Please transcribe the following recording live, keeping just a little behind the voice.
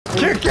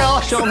Kick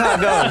out. Show them how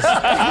it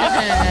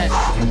goes.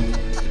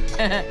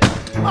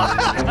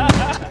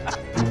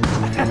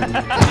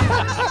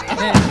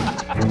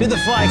 Do the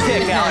fly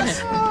kick,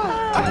 Alex.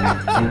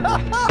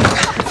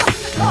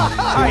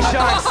 All right,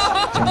 Sharks.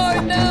 Oh,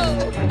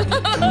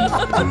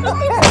 no.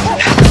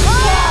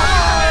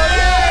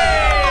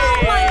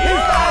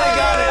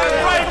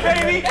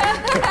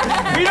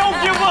 We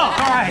don't give up.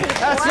 All right,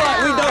 that's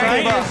right. We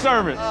don't give up.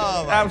 Service.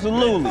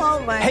 Absolutely.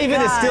 Oh my Haven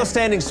God. is still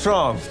standing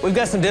strong. We've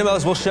got some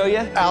demos we'll show you.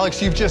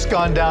 Alex, you've just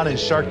gone down in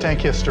Shark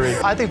Tank history.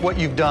 I think what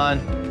you've done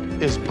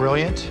is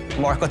brilliant,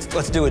 Mark,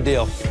 let's do a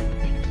deal.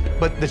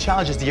 but the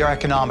challenge is your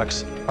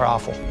economics are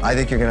awful. I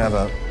think you're going to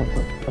have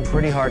a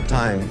pretty hard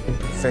time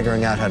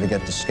figuring out how to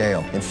get to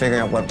scale and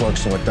figuring out what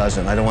works and what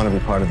doesn't. I don't want to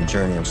be part of the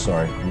journey. I'm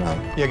sorry. I'm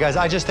out. Yeah, guys,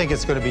 I just think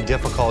it's going to be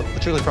difficult,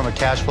 particularly from a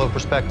cash flow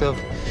perspective.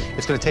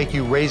 It's going to take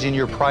you raising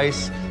your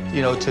price,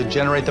 you know, to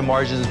generate the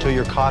margins until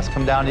your costs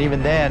come down. And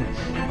even then,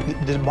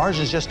 the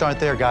margins just aren't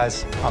there,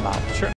 guys. I'm out. Sure.